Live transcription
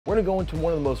We're gonna go into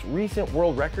one of the most recent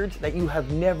world records that you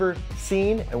have never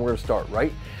seen, and we're gonna start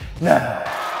right now.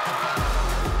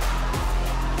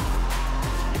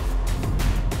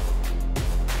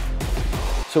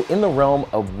 So in the realm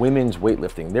of women's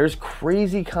weightlifting, there's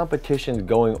crazy competitions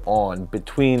going on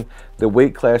between the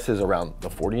weight classes around the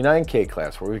 49K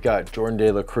class, where we've got Jordan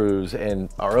De La Cruz and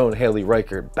our own Haley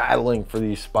Reichert battling for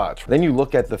these spots. Then you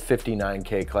look at the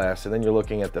 59K class, and then you're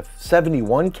looking at the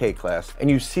 71K class,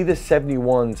 and you see the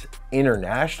 71s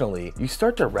internationally. You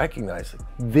start to recognize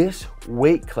this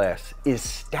weight class is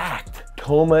stacked.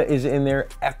 Toma is in there,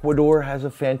 Ecuador has a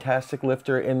fantastic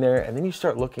lifter in there, and then you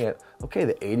start looking at, okay,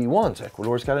 the 81s,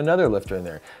 Ecuador's got another lifter in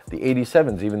there. The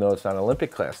 87s, even though it's not an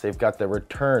Olympic class, they've got the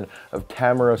return of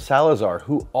Tamara Salazar,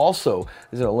 who also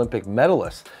is an Olympic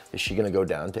medalist. Is she gonna go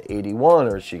down to 81,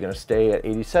 or is she gonna stay at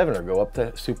 87 or go up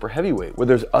to super heavyweight, where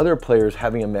there's other players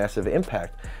having a massive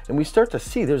impact? And we start to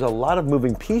see there's a lot of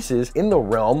moving pieces in the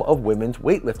realm of women's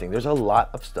weightlifting. There's a lot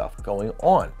of stuff going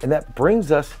on. And that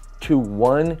brings us to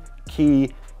one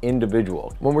key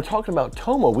individual. When we're talking about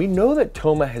Toma, we know that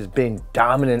Toma has been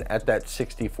dominant at that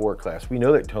 64 class. We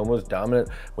know that Toma was dominant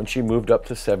when she moved up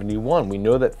to 71. We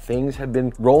know that things have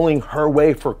been rolling her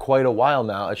way for quite a while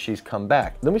now as she's come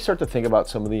back. Then we start to think about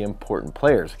some of the important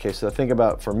players. Okay, so think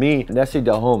about, for me, Nessie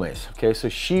Dahomes. Okay, so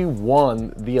she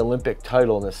won the Olympic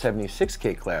title in the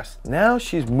 76K class. Now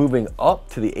she's moving up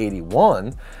to the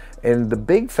 81. And the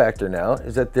big factor now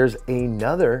is that there's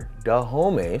another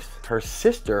Dahomes, her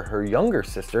sister, her younger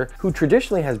sister, who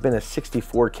traditionally has been a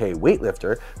 64K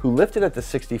weightlifter, who lifted at the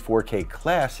 64K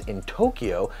class in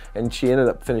Tokyo, and she ended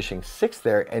up finishing 6th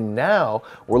there. And now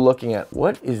we're looking at,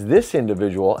 what is this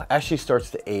individual as she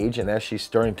starts to age and as she's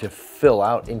starting to fill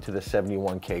out into the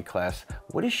 71K class?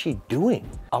 What is she doing?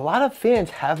 A lot of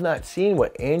fans have not seen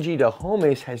what Angie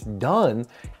Dahomes has done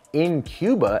in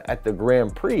Cuba at the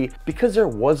Grand Prix, because there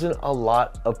wasn't a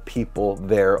lot of people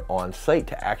there on site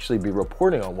to actually be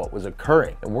reporting on what was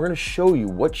occurring. And we're gonna show you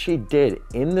what she did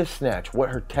in the snatch, what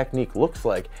her technique looks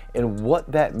like, and what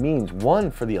that means,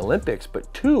 one, for the Olympics,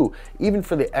 but two, even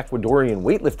for the Ecuadorian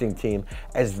weightlifting team,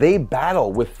 as they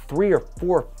battle with 3 or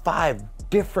 4, 5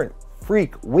 different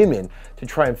freak women to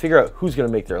try and figure out who's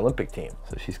gonna make their Olympic team.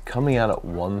 So she's coming out at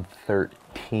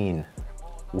 113.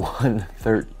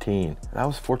 113. And I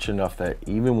was fortunate enough that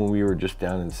even when we were just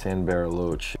down in San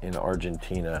Bariloche in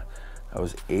Argentina, I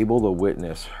was able to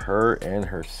witness her and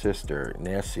her sister,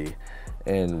 Nessie,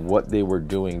 and what they were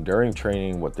doing during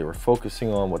training, what they were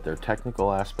focusing on, what their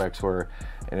technical aspects were.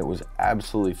 And it was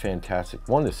absolutely fantastic.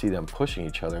 One, to see them pushing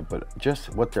each other, but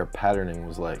just what their patterning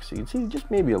was like. So you can see just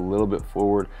maybe a little bit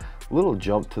forward, a little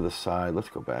jump to the side. Let's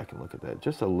go back and look at that.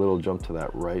 Just a little jump to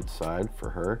that right side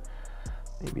for her.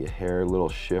 Maybe a hair, little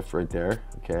shift right there,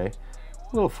 okay?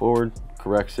 A little forward,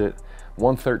 corrects it.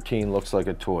 113 looks like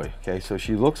a toy, okay? So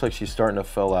she looks like she's starting to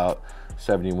fill out.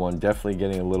 71, definitely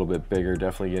getting a little bit bigger,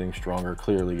 definitely getting stronger,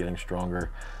 clearly getting stronger,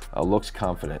 looks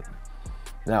confident.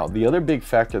 Now, the other big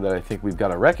factor that I think we've got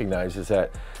to recognize is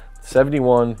that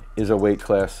 71 is a weight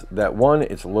class that, one,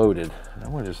 it's loaded. And I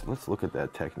want to just, let's look at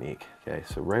that technique, okay?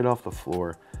 So right off the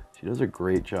floor, she does a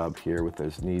great job here with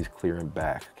those knees clearing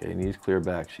back, okay? Knees clear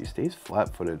back. She stays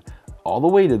flat-footed all the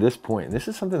way to this point. And this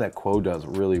is something that Quo does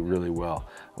really, really well.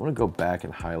 I want to go back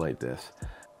and highlight this.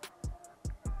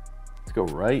 Let's go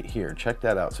right here. Check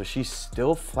that out. So she's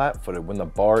still flat-footed when the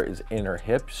bar is in her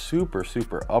hip. Super,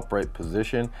 super upright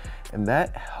position. And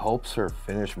that helps her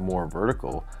finish more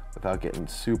vertical without getting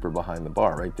super behind the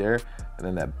bar right there. And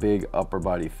then that big upper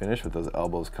body finish with those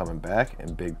elbows coming back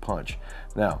and big punch.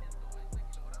 Now,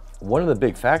 one of the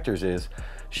big factors is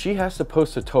she has to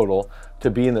post a total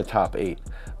to be in the top 8.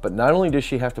 But not only does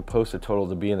she have to post a total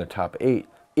to be in the top 8,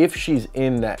 if she's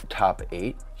in that top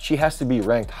 8, she has to be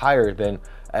ranked higher than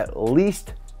at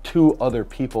least 2 other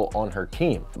people on her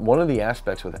team. One of the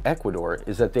aspects with Ecuador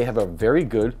is that they have a very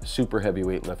good super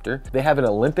heavyweight lifter. They have an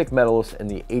Olympic medalist in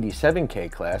the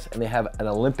 87K class, and they have an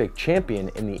Olympic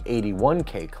champion in the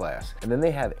 81K class. And then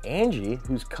they have Angie,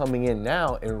 who's coming in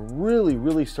now and really,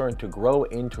 really starting to grow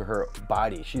into her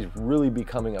body. She's really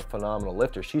becoming a phenomenal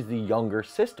lifter. She's the younger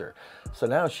sister. So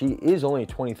now she is only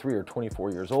 23 or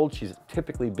 24 years old. She's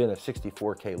typically been a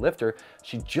 64K lifter.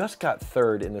 She just got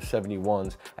 3rd in the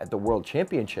 71s at the World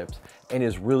Championships and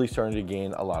is really starting to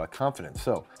gain a lot of confidence.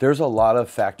 So there's a lot of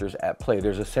factors at play.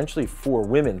 There's essentially 4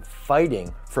 women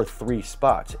fighting for 3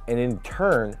 spots, and in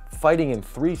turn fighting in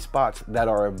 3 spots that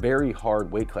are very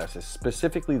hard weight classes,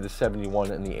 specifically the 71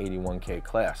 and the 81K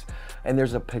class. And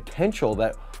there's a potential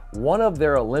that one of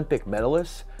their Olympic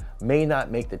medalists may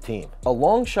not make the team. A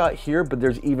long shot here, but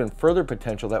there's even further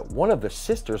potential that one of the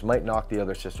sisters might knock the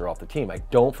other sister off the team. I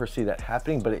don't foresee that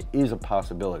happening, but it is a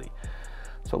possibility.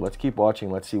 So let's keep watching.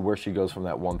 Let's see where she goes from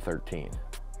that 113.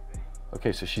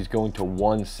 Okay, so she's going to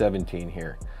 117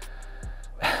 here.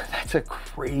 That's a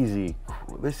crazy,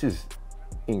 this is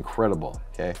incredible,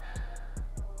 okay?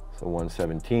 So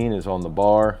 117 is on the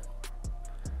bar.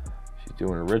 She's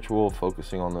doing a ritual,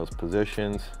 focusing on those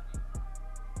positions.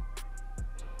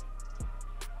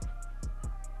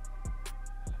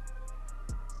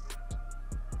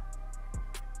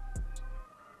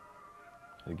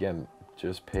 Again,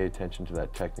 just pay attention to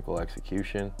that technical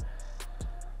execution.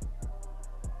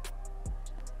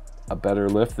 A better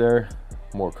lift there,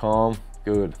 more calm,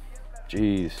 good.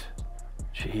 Jeez,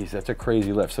 that's a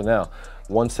crazy lift. So now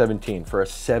 117 for a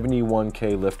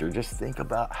 71K lifter. Just think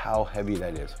about how heavy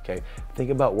that is, okay? Think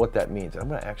about what that means. I'm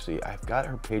gonna actually, I've got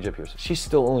her page up here. So she's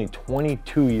still only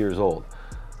 22 years old.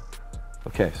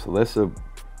 Okay, so that's a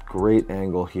great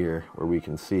angle here where we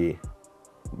can see,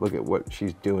 look at what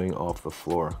she's doing off the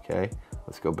floor, okay?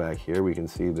 Let's go back here. We can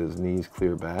see those knees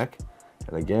clear back.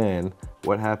 And again,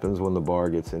 what happens when the bar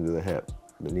gets into the hip?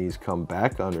 The knees come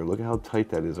back under. Look at how tight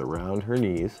that is around her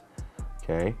knees,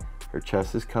 okay? Her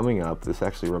chest is coming up. This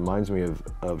actually reminds me of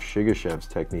Shigashev's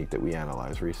technique that we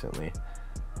analyzed recently.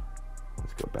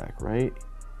 Let's go back right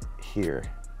here.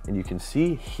 And you can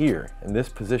see here in this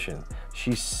position,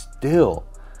 she's still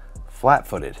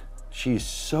flat-footed. She's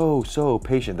so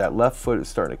patient. That left foot is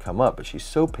starting to come up, but she's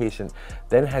so patient,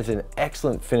 then has an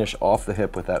excellent finish off the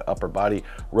hip with that upper body,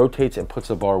 rotates and puts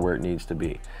the bar where it needs to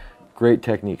be. Great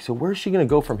technique. So where's she gonna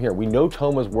go from here? We know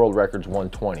Toma's world record's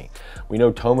 120. We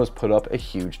know Toma's put up a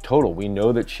huge total. We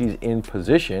know that she's in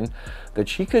position that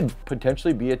she could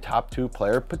potentially be a top 2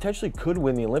 player, potentially could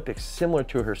win the Olympics similar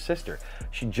to her sister.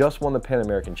 She just won the Pan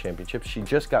American Championships. She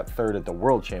just got 3rd at the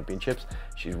World Championships.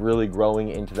 She's really growing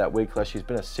into that weight class. She's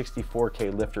been a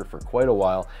 64K lifter for quite a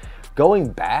while.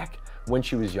 Going back, when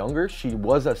she was younger, she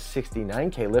was a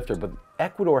 69K lifter, but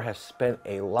Ecuador has spent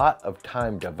a lot of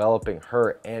time developing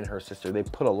her and her sister. They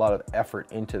put a lot of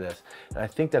effort into this. And I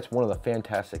think that's one of the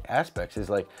fantastic aspects is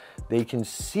like they can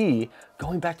see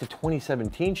going back to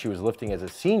 2017, she was lifting as a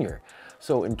senior.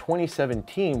 So in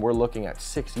 2017, we're looking at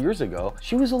 6 years ago,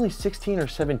 she was only 16 or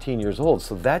 17 years old.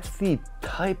 So that's the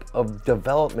type of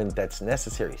development that's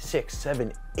necessary, 6,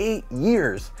 7, 8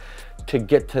 years to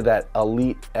get to that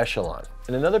elite echelon.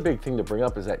 And another big thing to bring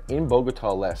up is that in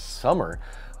Bogota last summer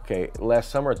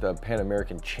at the Pan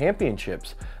American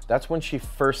Championships, that's when she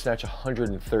first snatched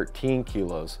 113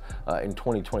 kilos in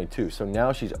 2022. So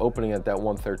now she's opening at that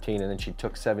 113, and then she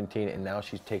took 17, and now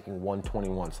she's taking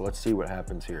 121. So let's see what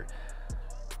happens here.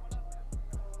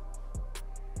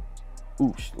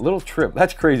 Ooh, little trip.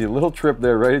 That's crazy. Little trip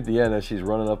there right at the end as she's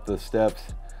running up the steps.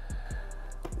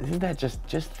 Isn't that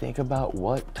just think about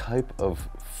what type of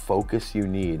focus you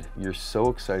need. You're so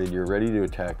excited. You're ready to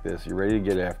attack this. You're ready to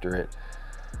get after it.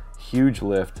 Huge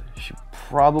lift. She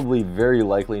probably very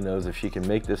likely knows if she can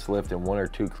make this lift in 1 or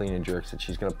 2 clean and jerks that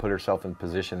she's going to put herself in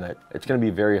position that it's going to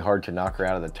be very hard to knock her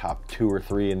out of the top 2 or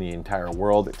 3 in the entire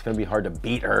world. It's going to be hard to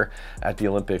beat her at the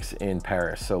Olympics in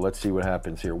Paris. So let's see what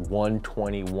happens here.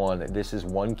 121. This is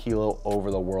 1 kilo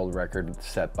over the world record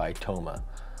set by Toma.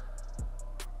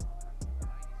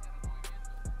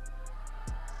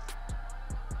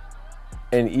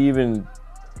 And even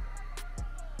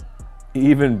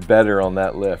better on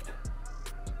that lift.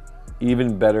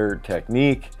 Even better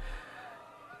technique,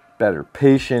 better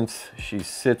patience. She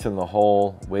sits in the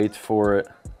hole, waits for it.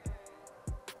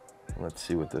 Let's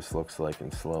see what this looks like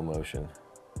in slow motion.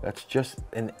 That's just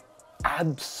an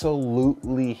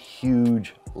absolutely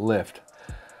huge lift.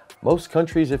 Most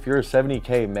countries, if you're a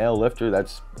 70K male lifter,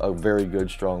 that's a very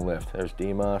good, strong lift. There's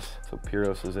Dimas, so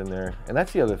Piros is in there. And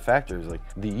that's the other factor is like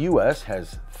the US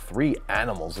has 3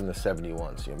 animals in the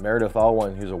 71s. You know, Meredith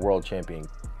Allwine, who's a world champion,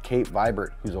 Kate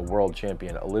Vibert, who's a world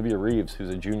champion, Olivia Reeves, who's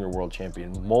a junior world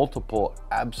champion, multiple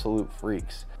absolute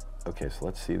freaks. Okay, so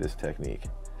let's see this technique.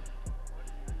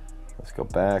 Let's go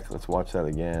back, let's watch that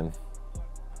again.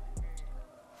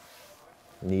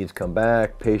 Knees come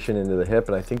back, patient into the hip,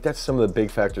 and I think that's some of the big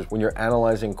factors when you're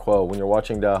analyzing Quo, when you're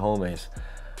watching Dahomes.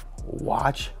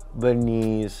 Watch the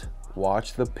knees,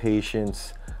 watch the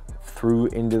patience through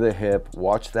into the hip,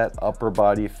 watch that upper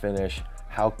body finish,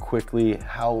 how quickly,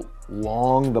 how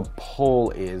long the pull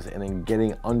is, and then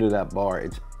getting under that bar.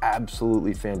 It's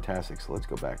absolutely fantastic. So let's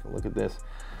go back and look at this.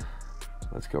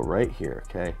 Let's go right here,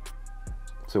 okay?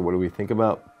 So what do we think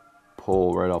about?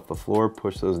 Pull right off the floor,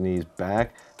 push those knees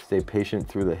back, stay patient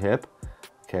through the hip.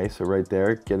 Okay, so right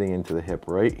there, getting into the hip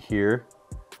right here.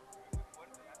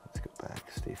 Let's go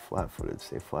back, stay flat-footed,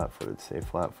 stay flat-footed, stay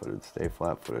flat-footed, stay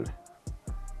flat-footed.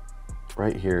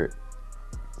 Right here,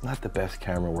 not the best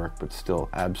camera work, but still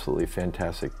absolutely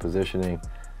fantastic positioning.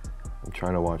 I'm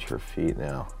trying to watch her feet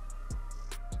now.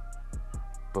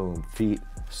 Boom, feet,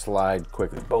 slide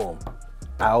quickly, boom,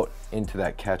 out into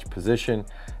that catch position.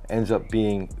 Ends up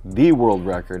being the world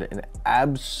record, an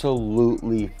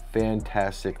absolutely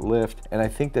fantastic lift. And I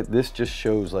think that this just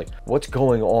shows like what's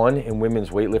going on in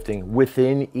women's weightlifting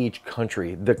within each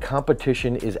country. The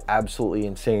competition is absolutely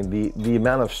insane. The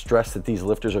amount of stress that these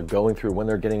lifters are going through when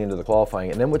they're getting into the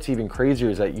qualifying. And then what's even crazier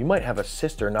is that you might have a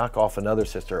sister knock off another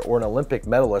sister, or an Olympic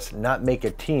medalist not make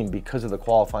a team because of the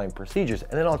qualifying procedures.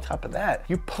 And then on top of that,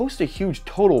 you post a huge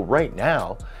total right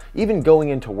now. Even going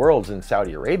into Worlds in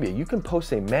Saudi Arabia, you can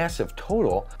post a massive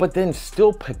total, but then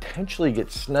still potentially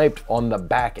get sniped on the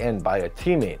back end by a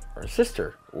teammate or a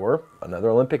sister or another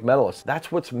Olympic medalist. That's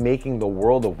what's making the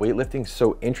world of weightlifting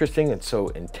so interesting and so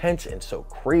intense and so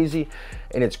crazy.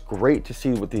 And it's great to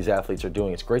see what these athletes are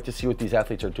doing. It's great to see what these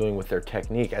athletes are doing with their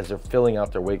technique as they're filling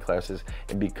out their weight classes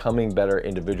and becoming better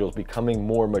individuals, becoming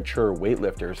more mature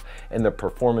weightlifters, and the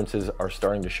performances are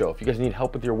starting to show. If you guys need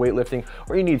help with your weightlifting,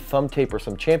 or you need thumb tape or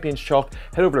some champions chalk,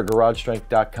 head over to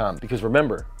garagestrength.com, because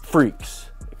remember,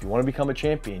 freaks, if you want to become a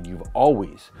champion, you've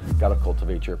always got to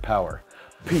cultivate your power.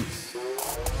 Peace.